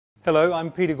Hello, I'm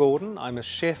Peter Gordon. I'm a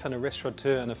chef and a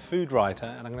restaurateur and a food writer,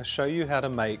 and I'm going to show you how to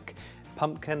make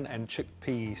pumpkin and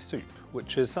chickpea soup,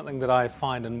 which is something that I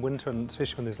find in winter, and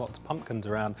especially when there's lots of pumpkins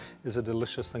around, is a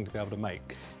delicious thing to be able to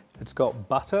make. It's got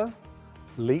butter,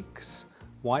 leeks,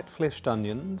 white fleshed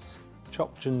onions,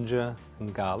 chopped ginger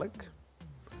and garlic,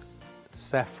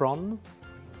 saffron,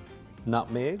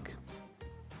 nutmeg,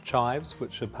 chives,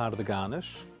 which are part of the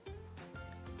garnish,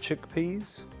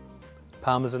 chickpeas,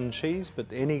 Parmesan cheese, but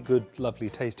any good, lovely,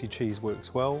 tasty cheese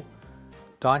works well.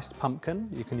 Diced pumpkin,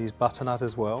 you can use butternut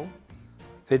as well.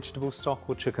 Vegetable stock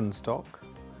or chicken stock.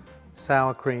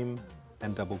 Sour cream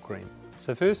and double cream.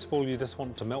 So first of all, you just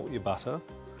want to melt your butter.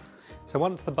 So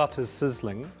once the butter's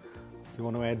sizzling, you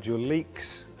want to add your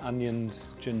leeks, onions,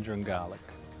 ginger and garlic.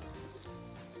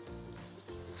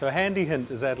 So a handy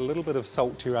hint is add a little bit of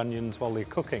salt to your onions while they're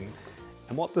cooking.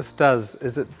 And what this does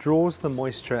is it draws the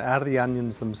moisture out of the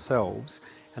onions themselves,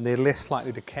 and they're less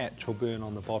likely to catch or burn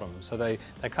on the bottom. So they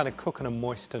kind of cook in a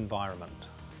moist environment.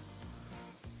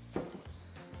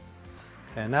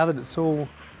 And now that it's all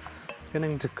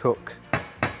beginning to cook,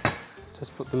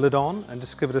 just put the lid on and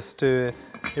just give it a stir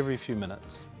every few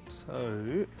minutes.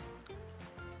 So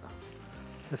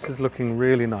this is looking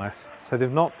really nice. So they're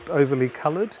not overly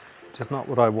coloured, which is not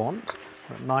what I want.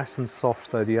 But nice and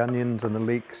soft though, the onions and the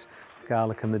leeks,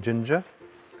 garlic and the ginger.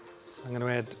 So I'm going to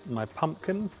add my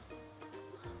pumpkin,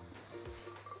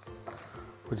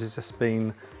 which has just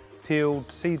been peeled,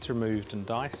 seeds removed and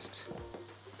diced.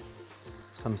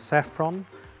 Some saffron,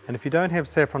 and if you don't have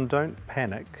saffron, don't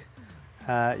panic.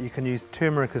 You can use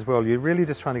turmeric as well. You're really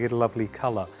just trying to get a lovely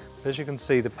colour. But as you can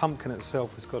see, the pumpkin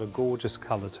itself has got a gorgeous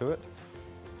colour to it.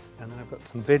 And then I've got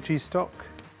some veggie stock.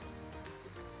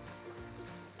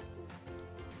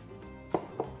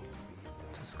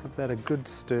 Just give that a good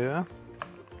stir.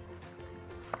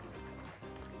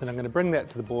 Then I'm going to bring that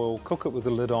to the boil, cook it with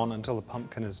the lid on until the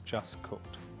pumpkin is just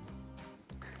cooked.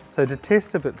 So to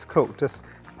test if it's cooked, just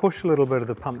push a little bit of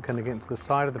the pumpkin against the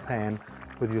side of the pan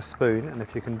with your spoon, and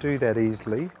if you can do that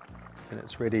easily, then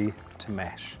it's ready to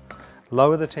mash.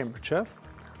 Lower the temperature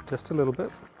just a little bit.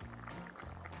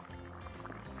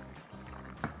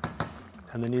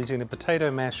 And then using a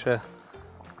potato masher,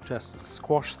 just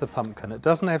squash the pumpkin. It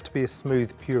doesn't have to be a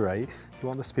smooth puree. You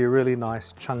want this to be a really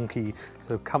nice, chunky,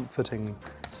 sort of comforting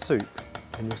soup.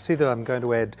 And you'll see that I'm going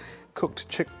to add cooked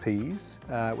chickpeas,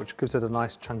 which gives it a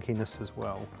nice chunkiness as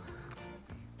well.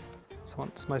 So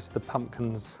once most of the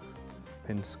pumpkin's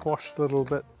been squashed a little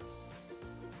bit,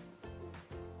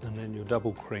 and then your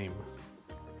double cream.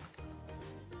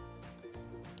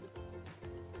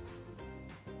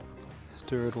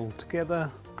 Stir it all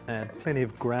together. Add plenty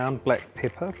of ground black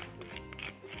pepper.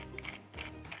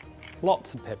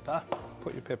 Lots of pepper.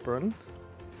 Put your pepper in.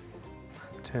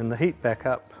 Turn the heat back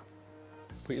up.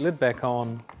 Put your lid back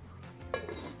on.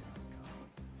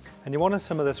 And you want to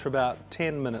simmer this for about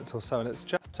 10 minutes or so, and it's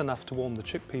just enough to warm the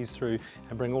chickpeas through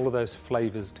and bring all of those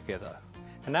flavours together.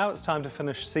 And now it's time to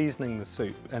finish seasoning the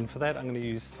soup, and for that I'm going to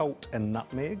use salt and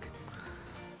nutmeg.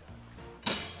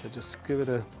 So just give it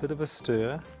a bit of a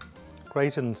stir.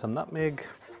 Grate in some nutmeg,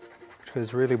 which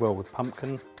goes really well with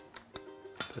pumpkin.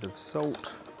 Bit of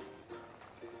salt.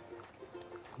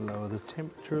 Lower the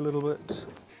temperature a little bit.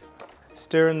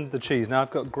 Stir in the cheese. Now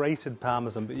I've got grated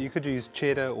Parmesan, but you could use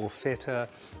cheddar or feta,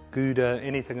 Gouda,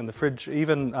 anything in the fridge,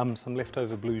 even some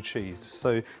leftover blue cheese.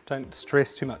 So don't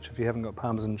stress too much if you haven't got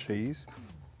Parmesan cheese.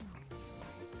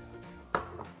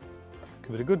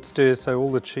 Give it a good stir so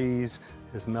all the cheese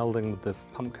is melding with the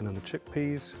pumpkin and the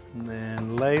chickpeas. And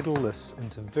then ladle this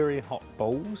into very hot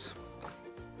bowls.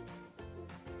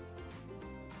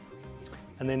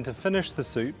 And then to finish the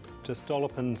soup, just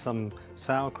dollop in some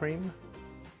sour cream.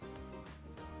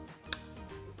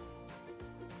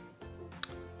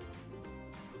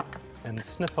 And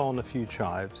snip on a few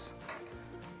chives.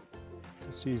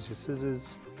 Just use your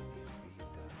scissors.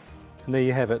 And there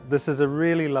you have it. This is a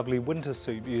really lovely winter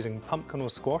soup using pumpkin or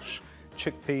squash,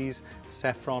 chickpeas,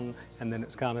 saffron, and then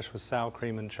it's garnished with sour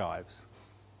cream and chives.